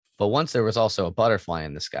But once there was also a butterfly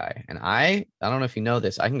in the sky. And I don't know if you know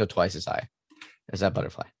this, I can go twice as high as that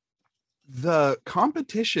butterfly. The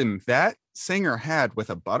competition that singer had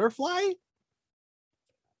with a butterfly,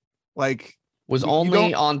 like, was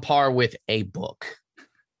only on par with a book.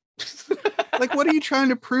 Like, what are you trying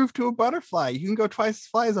to prove to a butterfly? You can go twice as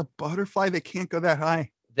high as a butterfly that can't go that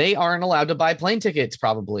high. They aren't allowed to buy plane tickets,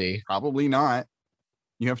 probably. Probably not.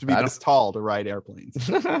 You have to be this tall to ride airplanes.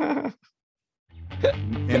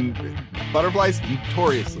 And butterflies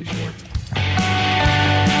notoriously short.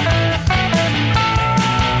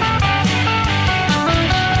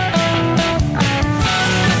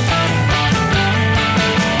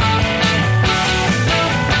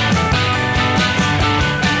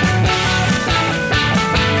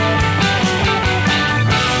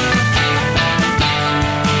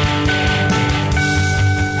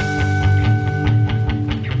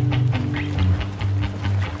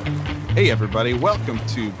 Hey everybody, welcome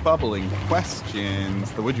to Bubbling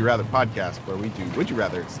Questions, the Would You Rather podcast, where we do Would You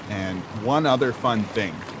Rathers and one other fun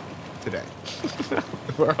thing today.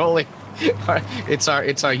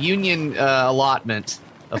 It's our union allotment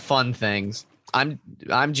of fun things. I'm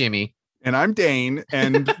Jimmy, and I'm Dane,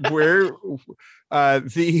 and we're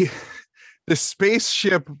the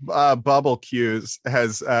spaceship bubble cues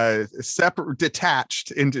has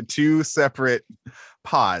detached into two separate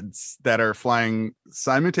pods that are flying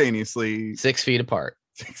simultaneously 6 feet apart,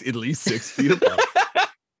 at least 6 feet apart.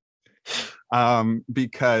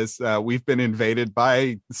 Because we've been invaded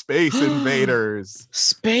by space invaders,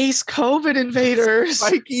 space COVID invaders,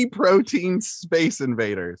 spiky protein space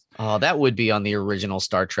invaders. Oh, that would be on the original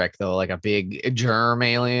Star Trek though, like a big germ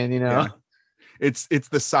alien, you know. Yeah. It's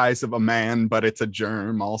the size of a man, but it's a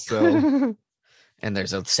germ also. And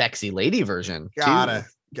there's a sexy lady version. Gotta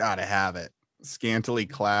have it. Scantily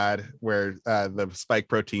clad, where the spike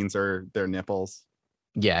proteins are their nipples.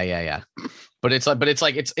 Yeah. But it's like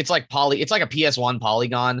poly. It's like a PS1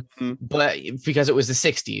 polygon, but because it was the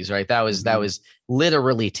 60s, right? That was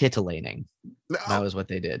literally titillating. No. That was what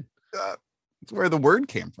they did. It's where the word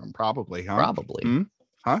came from, probably, huh? Probably.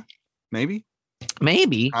 Huh? Maybe.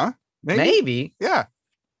 Huh? Maybe. Yeah.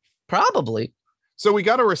 Probably. So we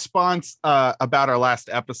got a response about our last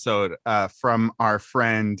episode from our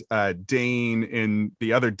friend Dane in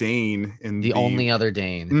the other Dane in the only other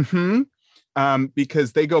Dane. Mm-hmm.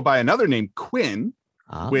 Because they go by another name, Quinn,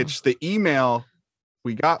 which the email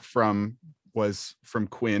we got was from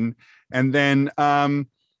Quinn. And then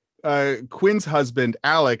Quinn's husband,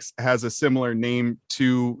 Alex, has a similar name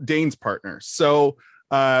to Dane's partner. So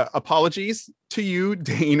apologies to you,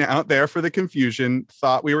 Dane, out there for the confusion.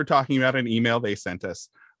 Thought we were talking about an email they sent us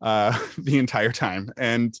the entire time,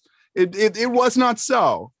 and it was not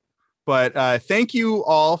so. But thank you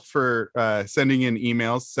all for sending in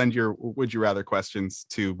emails. Send your Would You Rather questions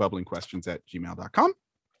to bubblingquestions@gmail.com.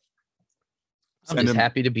 I'm just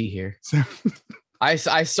happy to be here. I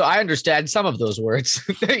understand some of those words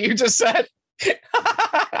that you just said.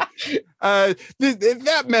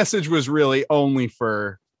 That message was really only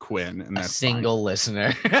for Quinn, and that's a single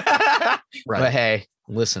listener. Right. But hey,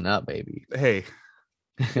 listen up, baby. Hey,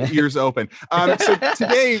 ears open. So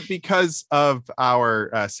today, because of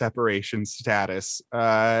our separation status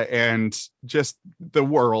and just the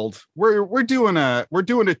world, we're doing a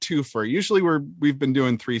twofer. Usually we've been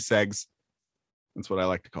doing 3 segs. That's what I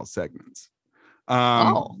like to call segments.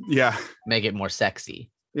 Yeah, make it more sexy.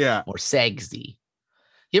 Yeah, more sexy.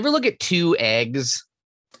 You ever look at 2 eggs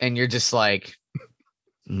and you're just like,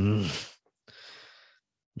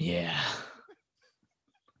 yeah,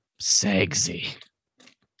 sexy.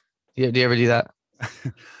 Do you ever do that?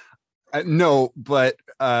 No, but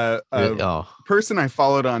a person I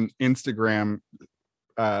followed on Instagram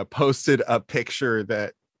posted a picture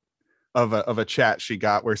of a chat she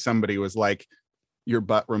got where somebody was like, your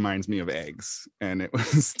butt reminds me of eggs, and it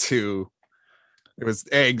was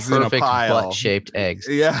eggs perfect in a pile, butt-shaped eggs.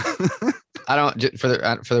 Yeah. I don't, for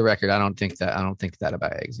the record, I don't think that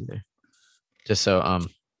about eggs either. Just so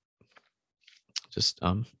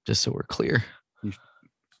we're clear.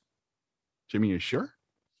 Jimmy, you sure?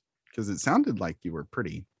 Because it sounded like you were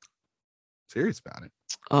pretty serious about it.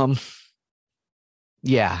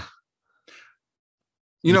 Yeah.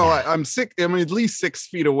 You know, I'm sick. I'm at least 6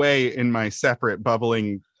 feet away in my separate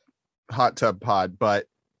bubbling hot tub pod, but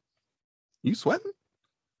you sweating?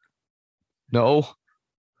 No.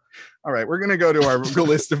 All right, we're going to go to our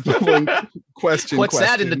list of bubbling questions. What's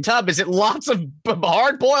that in the tub? Is it lots of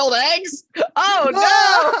hard-boiled eggs? Oh,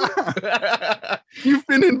 no! You've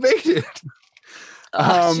been invaded.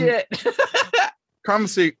 Oh, shit.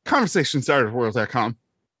 Conversation started at world.com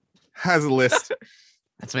has a list.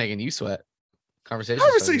 That's making you sweat.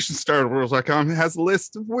 Conversation started worlds.com has a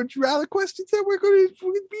list of would you rather questions that we're going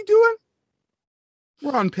to be doing.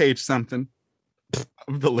 We're on page something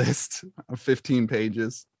of the list of 15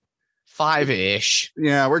 pages. 5-ish.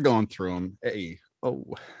 Yeah, we're going through them. Hey,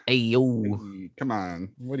 Hey, come on.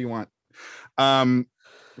 What do you want?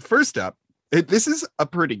 First up, this is a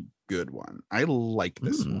pretty good one. I like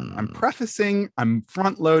this one. I'm prefacing, I'm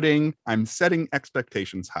front loading, I'm setting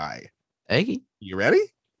expectations high. Hey, you ready?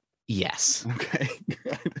 Yes. Okay.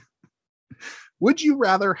 Would you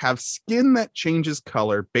rather have skin that changes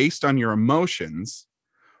color based on your emotions,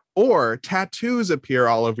 or tattoos appear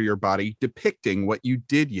all over your body depicting what you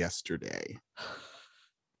did yesterday?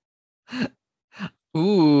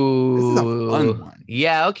 Ooh. This is a fun one.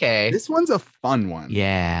 Yeah, okay. This one's a fun one.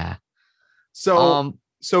 Yeah. So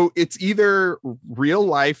it's either real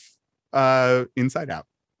life Inside Out,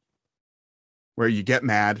 where you get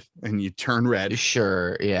mad and you turn red.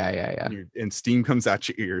 Sure. Yeah. And steam comes out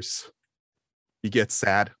your ears. You get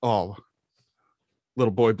sad. Oh,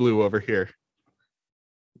 little boy blue over here,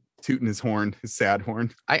 tooting his horn, his sad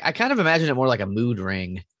horn. I kind of imagine it more like a mood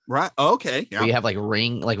ring. Right. Okay. Yeah. Where you have like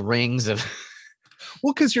rings of.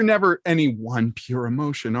 Well, because you're never any one pure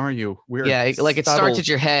emotion, are you? Like it starts at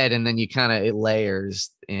your head and then you kind of it layers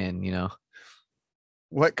in, you know.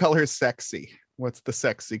 What color is sexy? What's the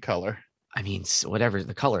sexy color? I mean, whatever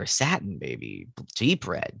the color is, satin, baby, deep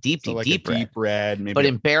red, deep red. Maybe but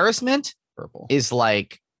embarrassment purple is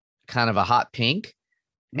like kind of a hot pink,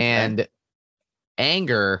 and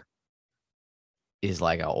anger is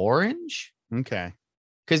like an orange. Okay.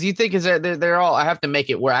 Because you think they're all. I have to make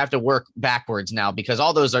it where I have to work backwards now because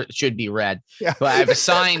all those should be red. Yeah. But I've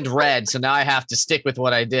assigned red, so now I have to stick with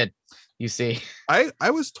what I did. You see, I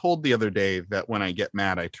was told the other day that when I get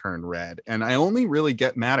mad, I turn red, and I only really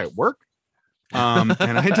get mad at work. And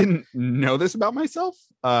I didn't know this about myself.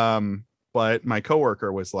 But my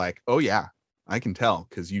coworker was like, "Oh yeah, I can tell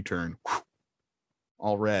because you turn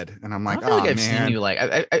all red," and I'm like, I've seen you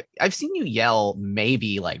like I've seen you yell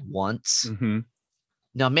maybe like once. Mm-hmm.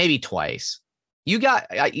 No, maybe twice. You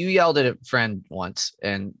yelled at a friend once,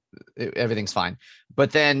 and everything's fine.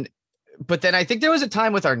 But then I think there was a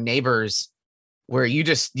time with our neighbors where you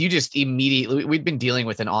just immediately, we'd been dealing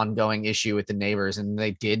with an ongoing issue with the neighbors, and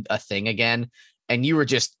they did a thing again, and you were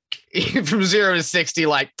just from 0 to 60,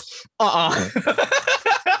 like, I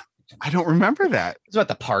don't remember that. It's about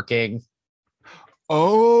the parking.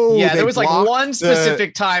 Oh, yeah. There was like one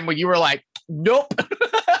specific time where you were like, nope,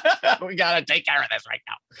 we gotta take care of this right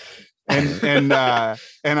now.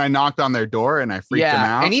 And I knocked on their door and I freaked them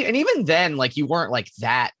out. And even then, like, you weren't like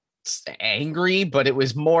that angry, but it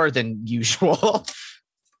was more than usual.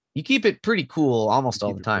 You keep it pretty cool almost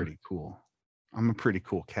all the time. Pretty cool. I'm a pretty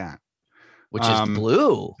cool cat. Which is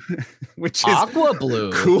blue. Which is aqua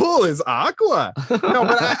blue. Cool as aqua. No,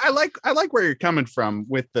 but I like where you're coming from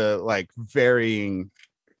with the like varying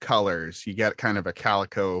colors. You get kind of a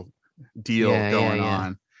calico deal going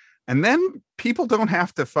on. And then people don't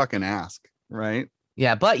have to fucking ask, right?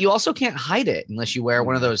 Yeah, but you also can't hide it unless you wear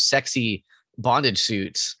one of those sexy bondage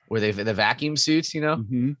suits where the vacuum suits, you know?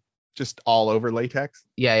 Mm-hmm. Just all over latex.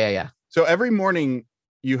 Yeah. So every morning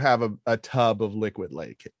you have a tub of liquid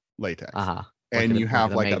latex. Uh-huh. And you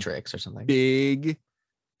have like Matrix or something. Big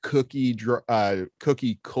cookie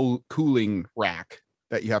cooling rack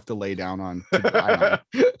that you have to lay down on to dry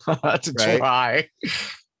on. Dry.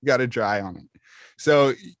 You got to dry on it.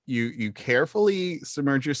 So you carefully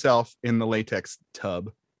submerge yourself in the latex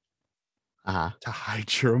tub to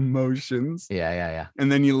hide your emotions. Yeah.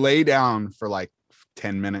 And then you lay down for like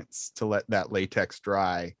 10 minutes to let that latex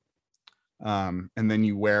dry. And then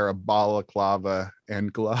you wear a balaclava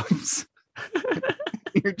and gloves.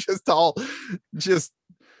 You're just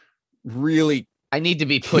really. I need to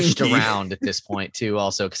be pushed around at this point too,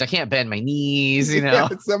 also because I can't bend my knees. You know,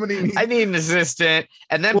 I need an assistant,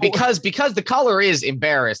 and then because the color is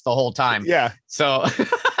embarrassed the whole time. Yeah. So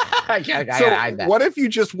I gotta hide that. What if you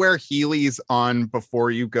just wear Heelys on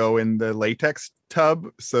before you go in the latex tub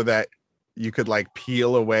so that you could like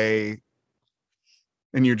peel away?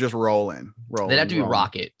 And you're just rolling. They'd have to be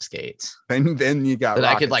rocket skates. Then you got that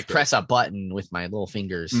I could like press a button with my little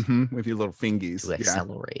fingers. Mm-hmm, with your little fingies. To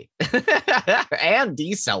accelerate and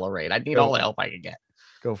decelerate. I need all the help I can get.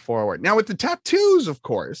 Go forward. Now with the tattoos, of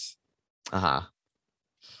course. I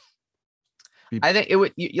think it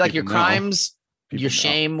would like your crimes, your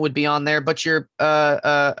shame would be on there, but your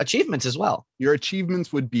achievements as well. Your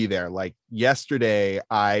achievements would be there. Like yesterday,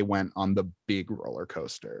 I went on the big roller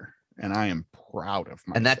coaster. And I am proud of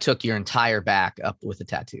myself. And that took your entire back up with a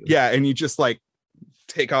tattoo. Yeah. And you just like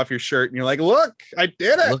take off your shirt and you're like, look, I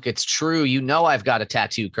did it. Look, it's true. You know, I've got a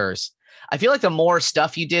tattoo curse. I feel like the more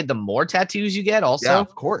stuff you did, the more tattoos you get also. Yeah,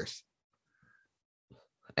 of course.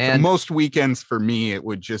 And so most weekends for me, it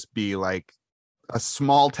would just be like a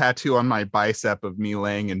small tattoo on my bicep of me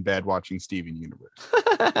laying in bed watching Steven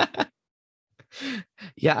Universe.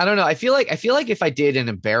 Yeah, I don't know. I feel like if I did an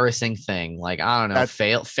embarrassing thing, like, I don't know,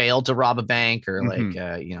 failed to rob a bank, or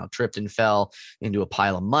like tripped and fell into a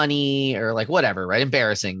pile of money, or like whatever, right?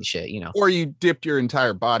 Embarrassing shit, Or you dipped your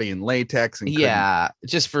entire body in latex and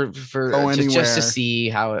just for just to see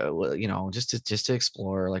how it, just to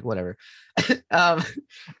explore, like whatever. I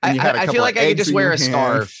feel like I could just wear a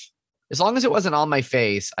scarf. As long as it wasn't on my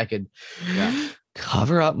face, I could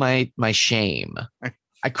cover up my shame.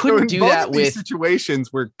 I couldn't do that with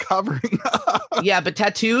situations we're covering up. Yeah, but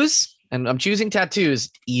tattoos, and I'm choosing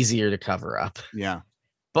tattoos, easier to cover up. Yeah.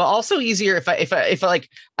 But also easier if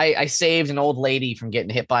I saved an old lady from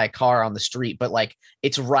getting hit by a car on the street, but like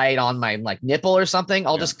it's right on my like nipple or something.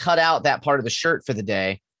 I'll just cut out that part of the shirt for the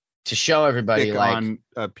day to show everybody. Stick like on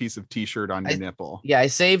a piece of t-shirt on your nipple. Yeah, I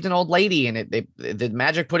saved an old lady, and the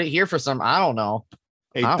magic put it here for some. I don't know.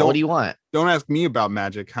 Hey, what do you want? Don't ask me about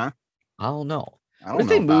magic, huh? I don't know. What if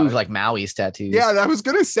they move like Maui's tattoos? Yeah, I was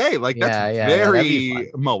gonna say, like, that's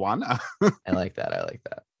very Moana. I like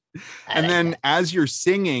that. And then as you're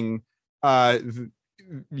singing,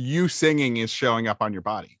 you singing is showing up on your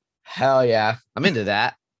body. Hell yeah, I'm into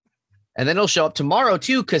that. And then it'll show up tomorrow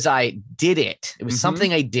too, because I did it. It was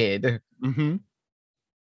something I did. Mm-hmm.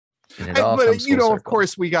 But of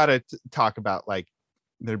course, we gotta talk about, like,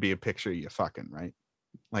 there'd be a picture of you fucking, right?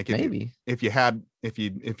 Like maybe if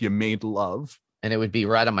you made love. And it would be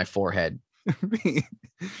right on my forehead.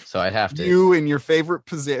 So I'd have to. You in your favorite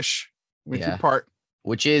position with your part.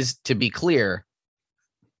 Which is, to be clear,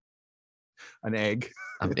 an egg.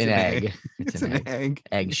 An egg. It's an egg.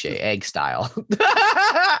 Egg style.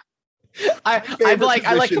 I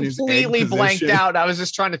completely blanked out. I was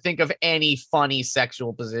just trying to think of any funny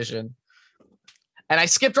sexual position. And I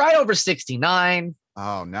skipped right over 69.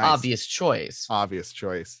 Oh, nice. Obvious choice.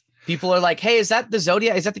 People are like, "Hey, is that the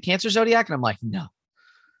zodiac? Is that the Cancer zodiac?" And I'm like, "No,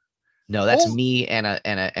 that's me and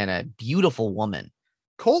a beautiful woman."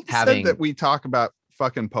 Colt said that we talk about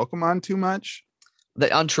fucking Pokemon too much.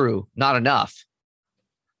 That untrue, not enough.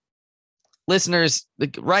 Listeners,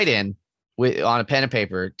 write in on a pen and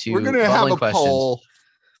paper to. We're gonna have a poll.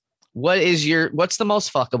 What's the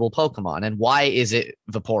most fuckable Pokemon, and why is it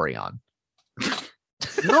Vaporeon?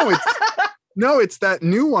 No, it's that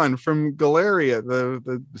new one from Galeria,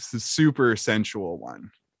 the super sensual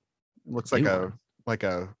one. It looks like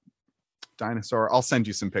a dinosaur. I'll send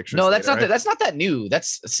you some pictures. No, that's later, that's not that new.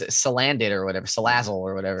 That's Salandit or whatever, Salazzle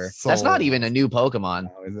or whatever. That's not even a new Pokemon.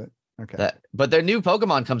 Oh, is it? Okay. But their new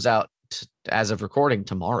Pokemon comes out as of recording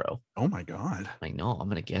tomorrow. Oh my god! I know. I'm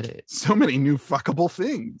gonna get it. So many new fuckable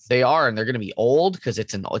things. They are, and they're gonna be old because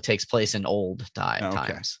it takes place in old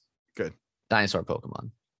times. Good. Dinosaur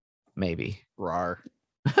Pokemon. Maybe. Rar.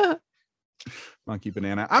 Monkey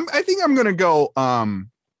banana. I think I'm gonna go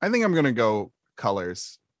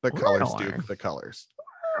colors. The colors, dude. The colors.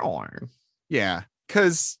 Yeah,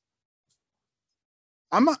 because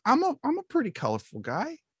I'm a pretty colorful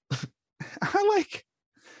guy. I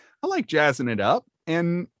like jazzing it up,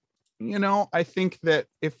 and I think that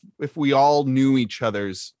if we all knew each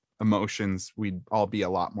other's emotions, we'd all be a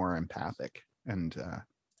lot more empathic, and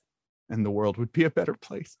the world would be a better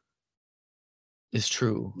place. Is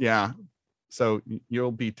true. Yeah. So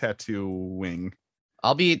you'll be tattooing.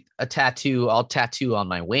 I'll be a tattoo. I'll tattoo on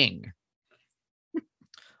my wing.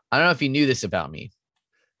 I don't know if you knew this about me.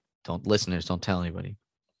 Listeners, don't tell anybody.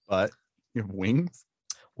 But you have wings?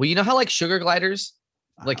 Well, you know how like sugar gliders,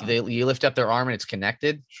 like you lift up their arm and it's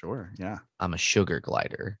connected? Sure. Yeah. I'm a sugar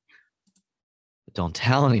glider. But don't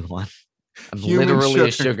tell anyone. I'm literally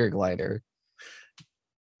a sugar glider.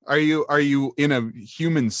 Are you in a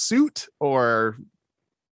human suit, or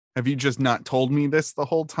have you just not told me this the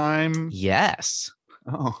whole time? Yes.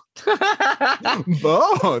 Oh.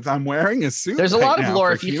 Both. I'm wearing a suit. There's a lot of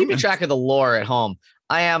lore. If you keep track of the lore at home,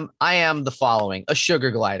 I am the following: a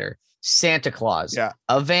sugar glider, Santa Claus,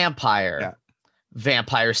 a vampire,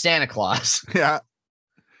 vampire Santa Claus. Yeah.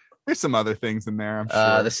 There's some other things in there, I'm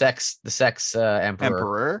sure. The sex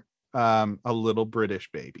emperor. A little British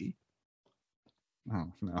baby.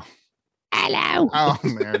 Oh no! Hello. Oh,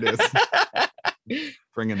 there it is.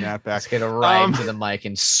 Bringing that back. Let's get right into the mic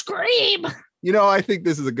and scream. I think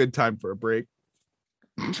this is a good time for a break.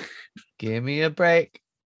 Give me a break.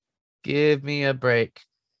 Give me a break.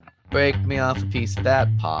 Break me off a piece of that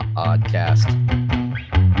podcast.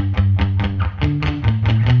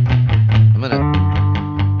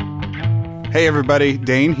 Hey everybody,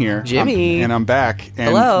 Dane here. Jimmy. And I'm back. And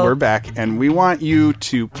hello. We're back. And we want you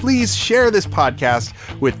to please share this podcast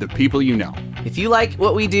with the people you know. If you like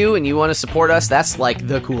what we do and you want to support us, that's like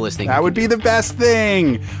the coolest thing. That would be the best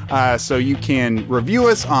thing. So you can review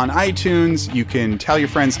us on iTunes. You can tell your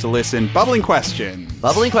friends to listen. Bubbling Questions.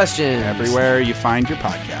 Bubbling Questions. Everywhere you find your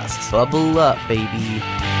podcasts. Bubble up, baby.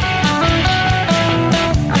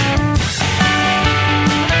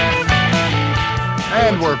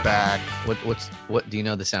 And we're back. What do you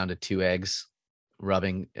know the sound of two eggs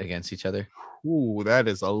rubbing against each other? Ooh, that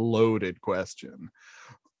is a loaded question.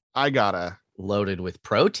 I gotta loaded with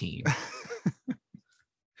protein.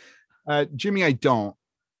 Jimmy, I don't.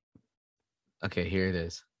 Okay, here it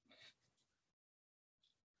is.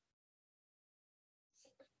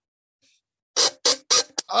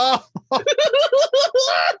 Oh.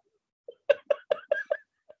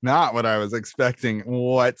 Not what I was expecting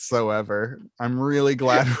whatsoever. I'm really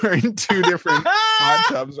glad we're in two different hot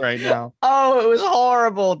tubs right now. Oh, it was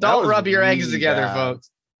horrible. Don't rub your really eggs together, bad. folks.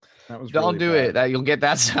 That was Don't really do bad. it. That you'll get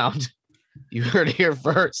that sound. You heard it here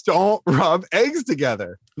first. Don't rub eggs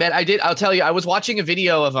together. Man, I'll tell you, I was watching a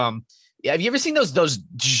video of have you ever seen those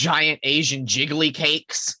giant Asian jiggly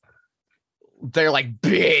cakes? They're like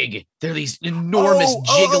big. They're these enormous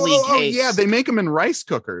jiggly cakes. Yeah, they make them in rice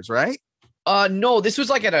cookers, right? No, this was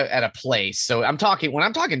like at a place. So when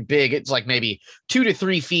I'm talking big, it's like maybe 2 to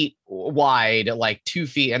 3 feet wide, like 2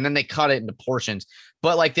 feet, and then they cut it into portions.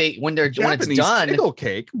 But like when it's done, jiggle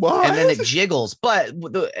cake, what? And then it jiggles. But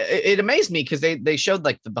it amazed me because they showed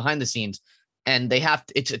like the behind the scenes, and they have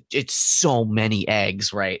it's so many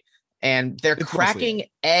eggs, right? And they're cracking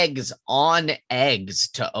eggs on eggs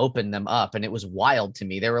to open them up, and it was wild to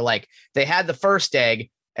me. They were like they had the first egg,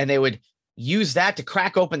 and they would use that to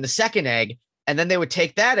crack open the second egg, and then they would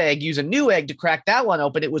take that egg, use a new egg to crack that one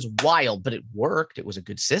open. It was wild, but it worked. It was a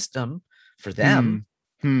good system for them.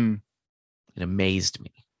 It amazed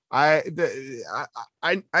me. I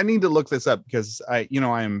need to look this up because I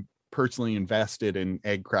am personally invested in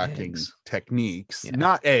egg cracking techniques,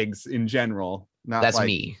 not eggs in general. Not that's like,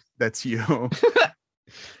 me. That's you.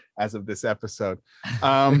 As of this episode,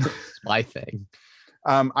 it's my thing.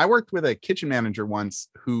 I worked with a kitchen manager once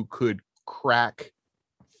who could crack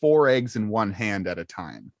 4 eggs in one hand at a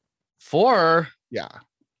time. 4? Yeah.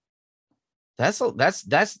 That's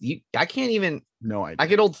you. I can't even. No idea. I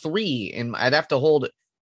could hold 3, and I'd have to hold.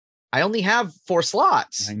 I only have 4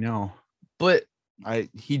 slots. I know, but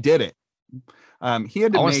he did it. He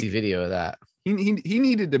had to. I want to see video of that. He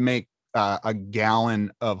needed to make a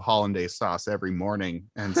gallon of hollandaise sauce every morning,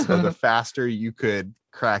 and so the faster you could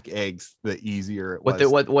crack eggs, the easier it was.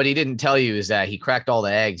 What he didn't tell you is that he cracked all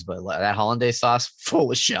the eggs, but that hollandaise sauce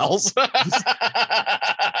full of shells.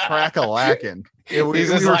 Crack-a-lackin'. He's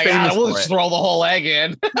just like, we'll just throw the whole egg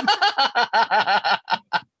in.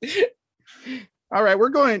 All right, we're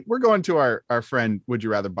going to our friend Would You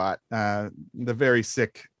Rather bot, the very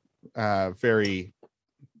sick, very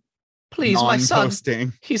please, my son,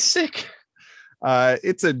 he's sick.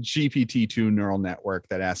 It's a GPT-2 neural network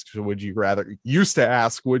that asks used to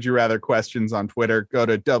ask would you rather questions on Twitter. Go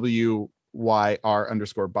to WYR_bot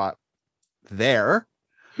there.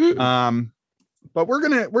 But we're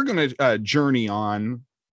gonna journey on.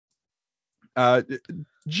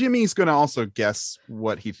 Jimmy's gonna also guess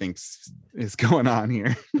what he thinks is going on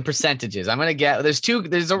here. Percentages. I'm gonna get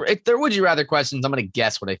if there would you rather questions. I'm gonna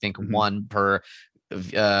guess what I think one per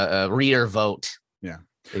reader vote. Yeah.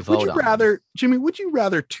 Would you rather, Jimmy, would you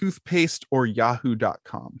rather toothpaste or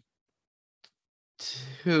yahoo.com?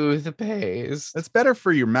 Toothpaste. That's better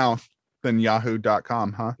for your mouth than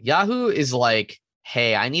yahoo.com, huh? Yahoo is like,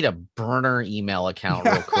 hey, I need a burner email account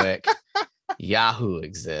real quick. Yahoo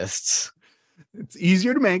exists. It's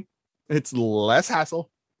easier to make. It's less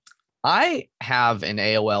hassle. I have an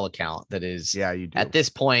AOL account that is you do. At this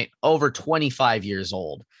point over 25 years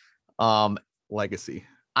old. Legacy.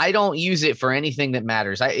 I don't use it for anything that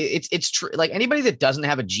matters. It's true. Like anybody that doesn't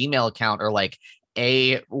have a Gmail account or like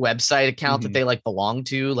a website account that they like belong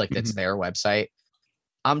to, like that's their website.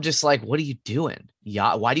 I'm just like, what are you doing?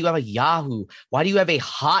 Why do you have a Yahoo? Why do you have a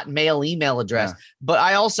Hotmail email address? Yeah. But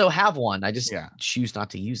I also have one. I just choose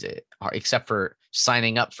not to use it, except for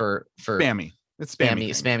signing up for spammy. It's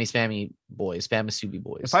spammy boys, spamasubi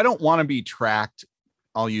boys. If I don't want to be tracked,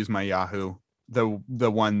 I'll use my Yahoo, the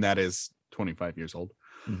one that is 25 years old.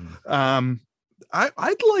 I'd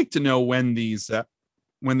like to know when these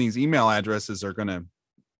email addresses are going to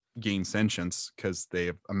gain sentience because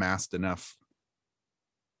they've amassed enough,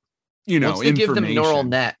 once they give them neural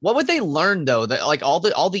net. What would they learn though? That like all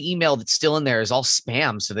the email that's still in there is all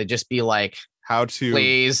spam, so they just be like, how to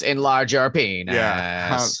please enlarge your penis.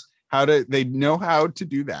 they'd know how to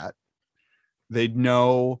do that. They'd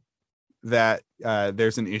know that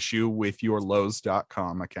there's an issue with your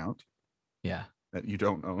Lowe's.com account. Yeah. That you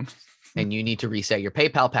don't own. And you need to reset your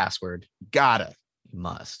PayPal password. Gotta. You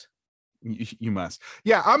must. You must.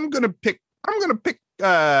 Yeah, I'm gonna pick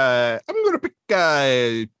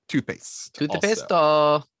toothpaste. Toothpaste.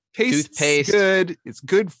 Tastes Toothpaste. good. It's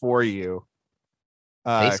good for you.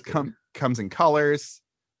 Comes in colors.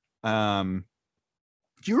 Do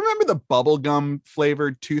you remember the bubblegum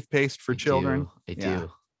flavored toothpaste for children? I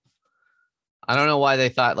do. I don't know why they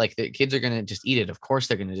thought like the kids are going to just eat it. Of course,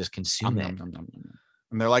 they're going to just consume it.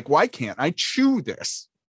 And they're like, why can't I chew this?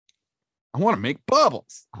 I want to make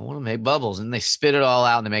bubbles. And they spit it all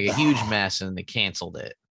out and they make a huge mess and they canceled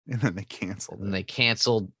it. And then they canceled it. And they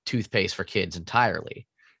canceled toothpaste for kids entirely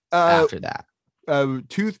after that.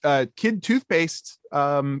 Kid toothpaste,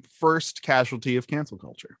 first casualty of cancel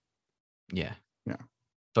culture. Yeah. Yeah.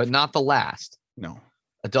 But not the last. No.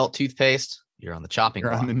 Adult toothpaste, you're on the chopping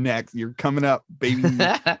block. On the next. You're coming up, baby.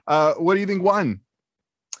 What do you think won?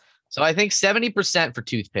 So I think 70% for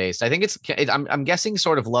toothpaste. I think I'm guessing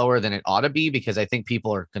sort of lower than it ought to be because I think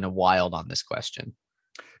people are going to wild on this question.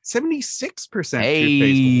 76%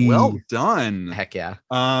 toothpaste. Well done. Heck yeah.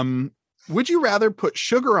 Would you rather put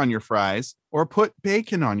sugar on your fries or put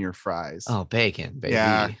bacon on your fries? Oh, bacon, baby.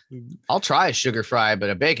 Yeah. I'll try a sugar fry, but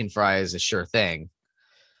a bacon fry is a sure thing.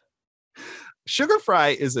 Sugar fry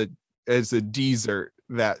is a dessert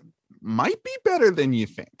that might be better than you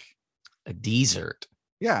think. A dessert.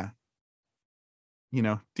 Yeah. You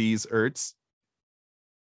know, desserts.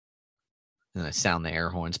 And I sound the air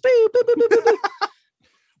horns. Boop, boop, boop, boop, boop.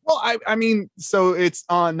 Well, I mean, so it's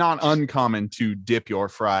not uncommon to dip your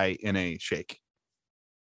fry in a shake.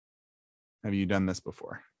 Have you done this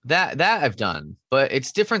before? That I've done, but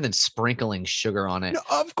it's different than sprinkling sugar on it. No,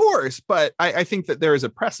 of course, but I think that there is a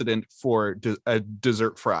precedent for a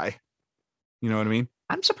dessert fry. You know what I mean?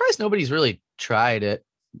 I'm surprised nobody's really tried it.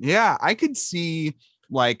 Yeah, I could see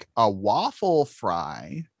like a waffle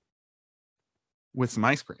fry with some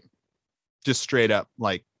ice cream, just straight up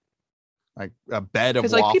like a bed of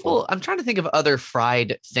waffle. Like people, I'm trying to think of other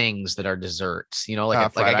fried things that are desserts. You know,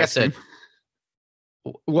 like I guess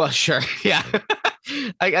well, sure, yeah.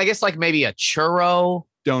 I guess like maybe a churro.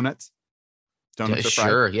 Donuts are fried.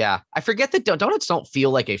 Sure, yeah. I forget that donuts don't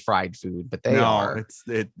feel like a fried food, but they are.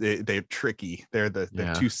 They're tricky. They're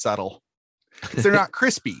too subtle. They're not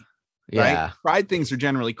crispy. Yeah, right? Fried things are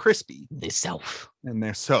generally crispy. And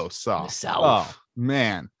they're so soft. Oh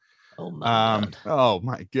man. Oh my god. Oh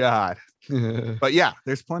my god. But yeah,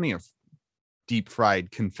 there's plenty of deep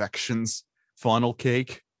fried confections. Funnel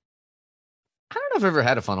cake. I don't know if I've ever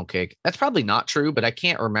had a funnel cake. That's probably not true, but I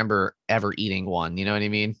can't remember ever eating one. You know what I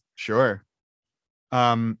mean? Sure.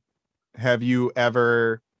 Have you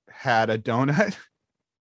ever had a donut?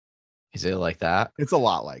 Is it like that? It's a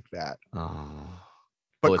lot like that. Oh,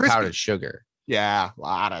 but with powdered sugar. Yeah, a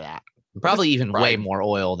lot of that. Probably even way more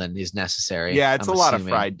oil than is necessary. Yeah, it's a lot of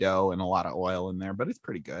fried dough and a lot of oil in there, but it's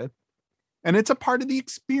pretty good. And it's a part of the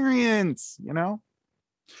experience, you know?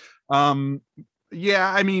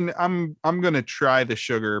 Yeah, I mean, I'm gonna try the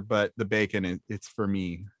sugar, but the bacon, it's for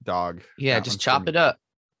me, dog. Yeah, just chop it up.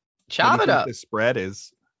 Chop it up. The spread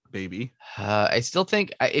is, baby. I still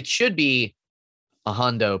think it should be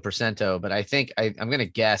 100%, but I think I'm gonna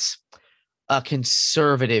guess a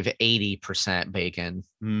conservative 80% bacon.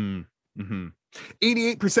 Mm-hmm.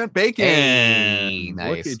 88% bacon. Hey,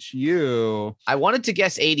 nice. Look at you. I wanted to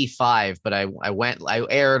guess 85, but I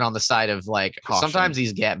erred on the side of like caution. Sometimes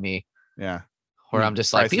these get me. Yeah. Where I'm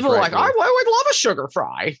just like, people are like, I would love a sugar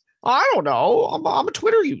fry. I don't know. I'm a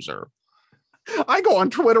Twitter user. I go on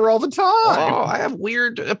Twitter all the time. Oh, I have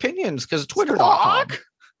weird opinions because Twitter.com.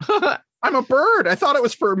 I'm a bird. I thought it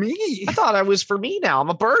was for me. I thought it was for me now. I'm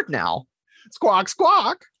a bird now. Squawk,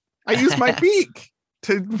 squawk. I use my beak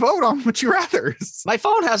to vote on Would You Rathers. My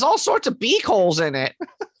phone has all sorts of beak holes in it.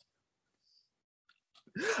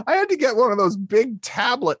 I had to get one of those big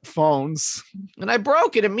tablet phones. And I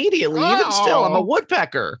broke it immediately. Even still, I'm a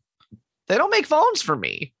woodpecker. They don't make phones for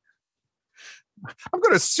me. I'm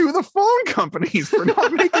going to sue the phone companies for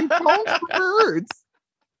not making phones for birds.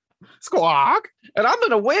 Squawk. And I'm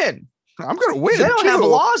going to win. I'm going to win. They don't have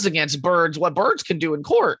laws against birds, what birds can do in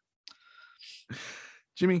court.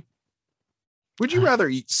 Jimmy, would you rather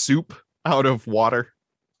eat soup out of water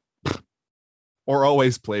or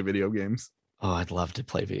always play video games? Oh, I'd love to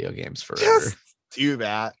play video games forever. Just do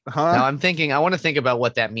that, huh? Now I want to think about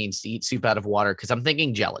what that means to eat soup out of water because I'm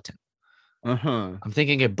thinking gelatin. Uh-huh. I'm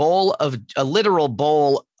thinking a literal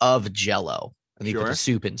bowl of Jello, and you put the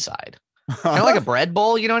soup inside. Kind of like a bread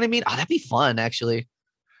bowl, you know what I mean? Oh, that'd be fun, actually.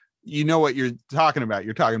 You know what you're talking about.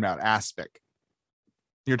 You're talking about aspic.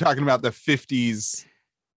 You're talking about the 50s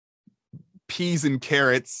peas and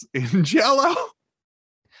carrots in Jell-O.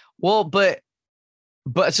 Well, but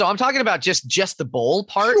so I'm talking about just the bowl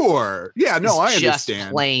part. Sure. Yeah, no, I just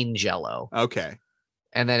understand. Plain Jell-O. Okay.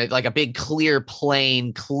 And then like a big clear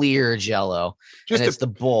Jell-O. Just and it's the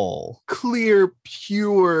bowl. Clear,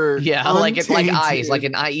 pure. Yeah, like it's like ice. Like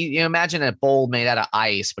an ice. You imagine a bowl made out of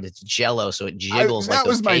ice, but it's Jell-O, so it jiggles like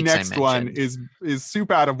those cakes I mentioned. That was my next one is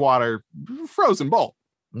soup out of water, frozen bowl.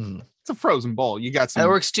 Mm. It's a frozen bowl. You got some. That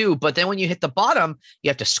works too. But then when you hit the bottom, you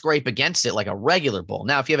have to scrape against it like a regular bowl.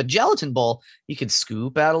 Now, if you have a gelatin bowl, you can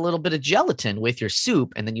scoop out a little bit of gelatin with your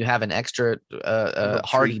soup, and then you have an extra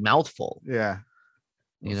hearty mouthful. Yeah.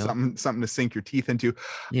 You know, something to sink your teeth into.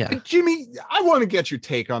 Yeah. Jimmy, I want to get your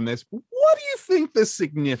take on this. What do you think the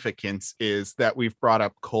significance is that we've brought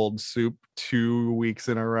up cold soup 2 weeks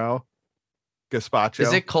in a row? Gazpacho.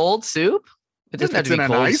 Is it cold soup? It doesn't have to be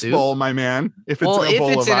cold an ice soup. Bowl, my man. If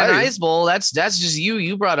it's in an ice bowl, that's just you.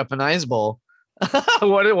 You brought up an ice bowl.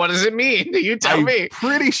 What does it mean? You tell me. I'm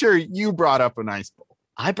pretty sure you brought up an ice bowl.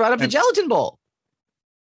 I brought up the gelatin bowl.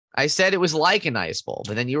 I said it was like an ice bowl,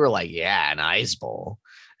 but then you were like, "Yeah, an ice bowl."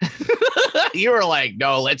 You were like,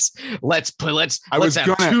 "No, let's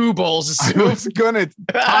have 2 bowls of soup." I was gonna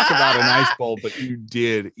talk about an ice bowl, but you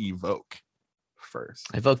did evoke first.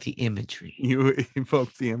 I evoked the imagery. You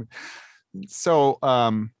evoked the image. So,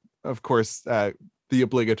 of course, the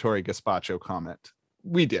obligatory gazpacho comment.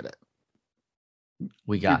 We did it.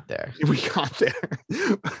 We got there. We got there.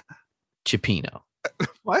 Cioppino.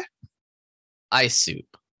 What? Ice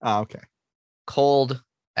soup. Oh, okay. Cold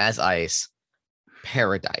as ice.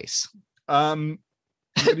 Paradise. What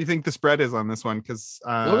do you think the spread is on this one? Because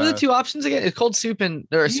what were the 2 options again? It's cold soup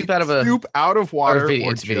or soup out of water, or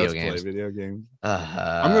video games. Play video games.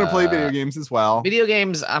 I'm gonna play video games as well. Video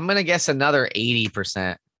games. I'm gonna guess another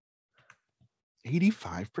 80%.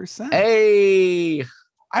 85%. Hey,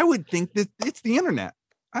 I would think that it's the internet.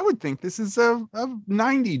 I would think this is a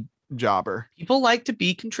 90 jobber. People like to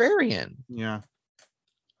be contrarian. Yeah.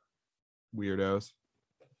 Weirdos.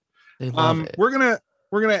 They love it. We're gonna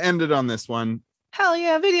end it on this one. Hell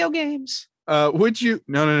yeah, video games. Would you?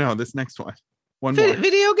 No. This next one. One more.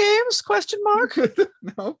 Video games? Question mark.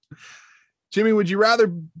 No. Jimmy, would you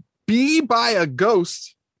rather be by a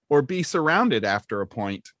ghost or be surrounded after a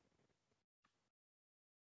point?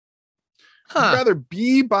 Would you rather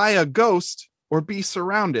be by a ghost or be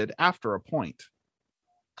surrounded after a point?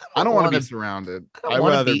 I don't want to be surrounded. I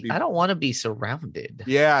don't want to be surrounded.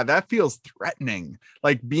 Yeah, that feels threatening.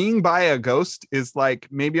 Like being by a ghost is like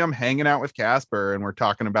maybe I'm hanging out with Casper and we're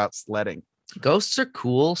talking about sledding. Ghosts are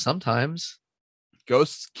cool sometimes.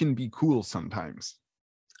 Ghosts can be cool sometimes.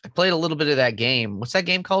 I played a little bit of that game. What's that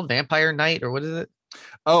game called? Vampire Knight, or what is it?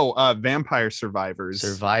 Oh, Vampire Survivors.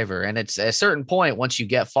 And it's at a certain point, once you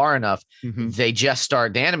get far enough,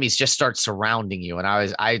 the enemies just start surrounding you. And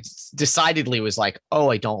I decidedly was like, oh,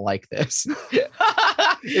 I don't like this.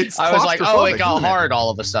 I was like, oh, it got hard all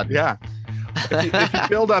of a sudden. Yeah. If you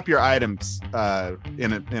build up your items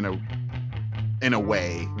in a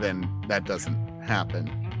way, then that doesn't happen.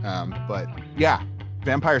 But yeah,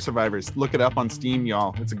 Vampire Survivors. Look it up on Steam,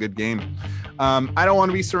 y'all. It's a good game. I don't want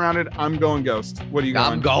to be surrounded. I'm going ghost. What are you going?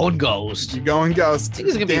 I'm going ghost. You're going ghost. I think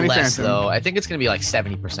it's going to be less, though. I think it's going to be like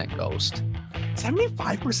 70% ghost.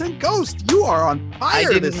 75% ghost. You are on fire.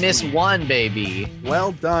 I didn't miss one, baby.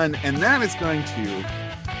 Well done. And that is going to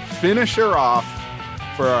finish her off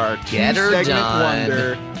for our 2-segment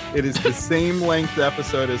wonder. It is the same length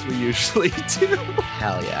episode as we usually do.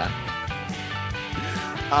 Hell yeah.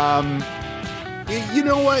 You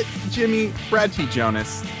know what, Jimmy? Brad T.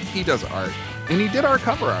 Jonas, he does art. And he did our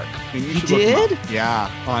cover art. And you should look him up. Yeah,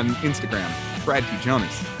 on Instagram. Brad T.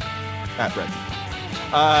 Jonas. At Brad T.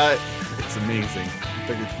 It's amazing.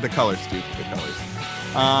 The colors, dude. The colors.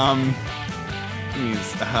 I'm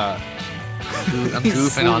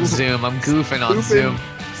goofing on Zoom. I'm goofing on Zoom.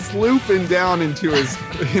 Slooping down into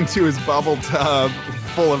his bubble tub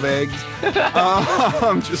full of eggs.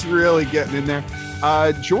 I'm just really getting in there.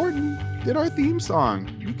 Jordan did our theme song.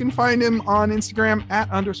 You can find him on Instagram at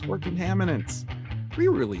 _contaminants. We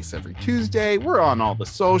release every Tuesday. We're on all the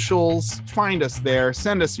socials. Find us there.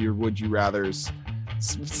 Send us your would you rathers.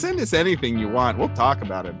 Send us anything you want. We'll talk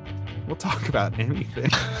about it. We'll talk about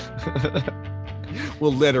anything.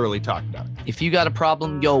 We'll literally talk about it. If you got a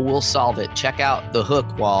problem, we'll solve it. Check out The Hook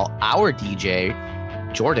while our DJ,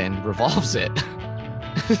 Jordan, revolves it.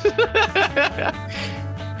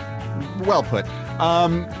 Well put.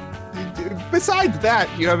 Besides that,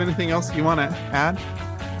 do you have anything else you want to add,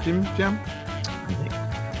 Jim?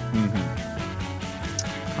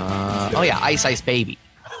 Oh yeah, Ice Ice Baby.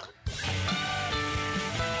 Of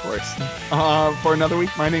course. For another week,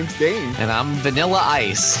 my name's Dane. And I'm Vanilla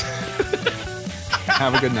Ice.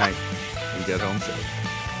 Have a good night and get home safe.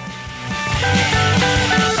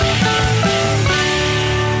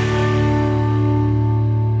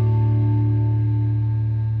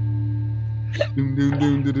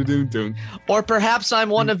 Or perhaps I'm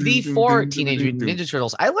one of the 4 Teenage Mutant Ninja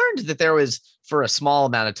Turtles. I learned that there was, for a small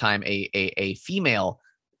amount of time, a female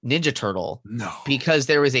Ninja Turtle. No. Because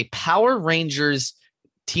there was a Power Rangers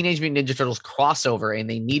Teenage Mutant Ninja Turtles crossover, and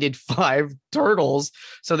they needed 5 turtles,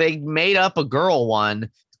 so they made up a girl one.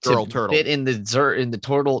 Girl turtle fit in the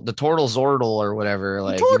turtle Zordle or whatever.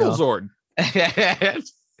 Like Turtle Zord. I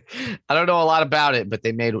don't know a lot about it, but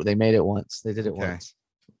they made it once. They did it once.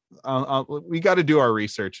 We got to do our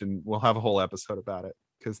research, and we'll have a whole episode about it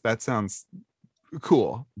because that sounds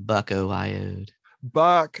cool. Bucko Wild.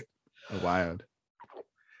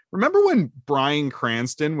 Remember when Bryan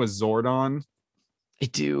Cranston was Zordon? I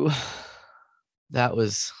do. That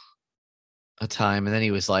was a time, and then he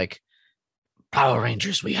was like, Power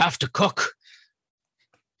Rangers, we have to cook.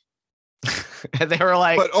 And they were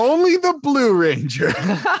like, but only the Blue Ranger.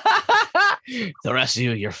 The rest of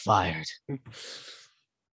you're fired.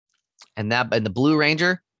 And the Blue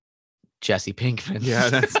Ranger, Jesse Pinkman. Yeah,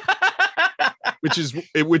 that's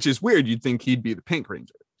which is weird. You'd think he'd be the Pink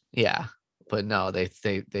Ranger. Yeah, but no, they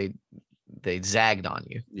zagged on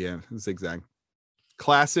you. Yeah, zigzag.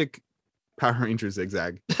 Classic Power Ranger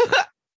zigzag.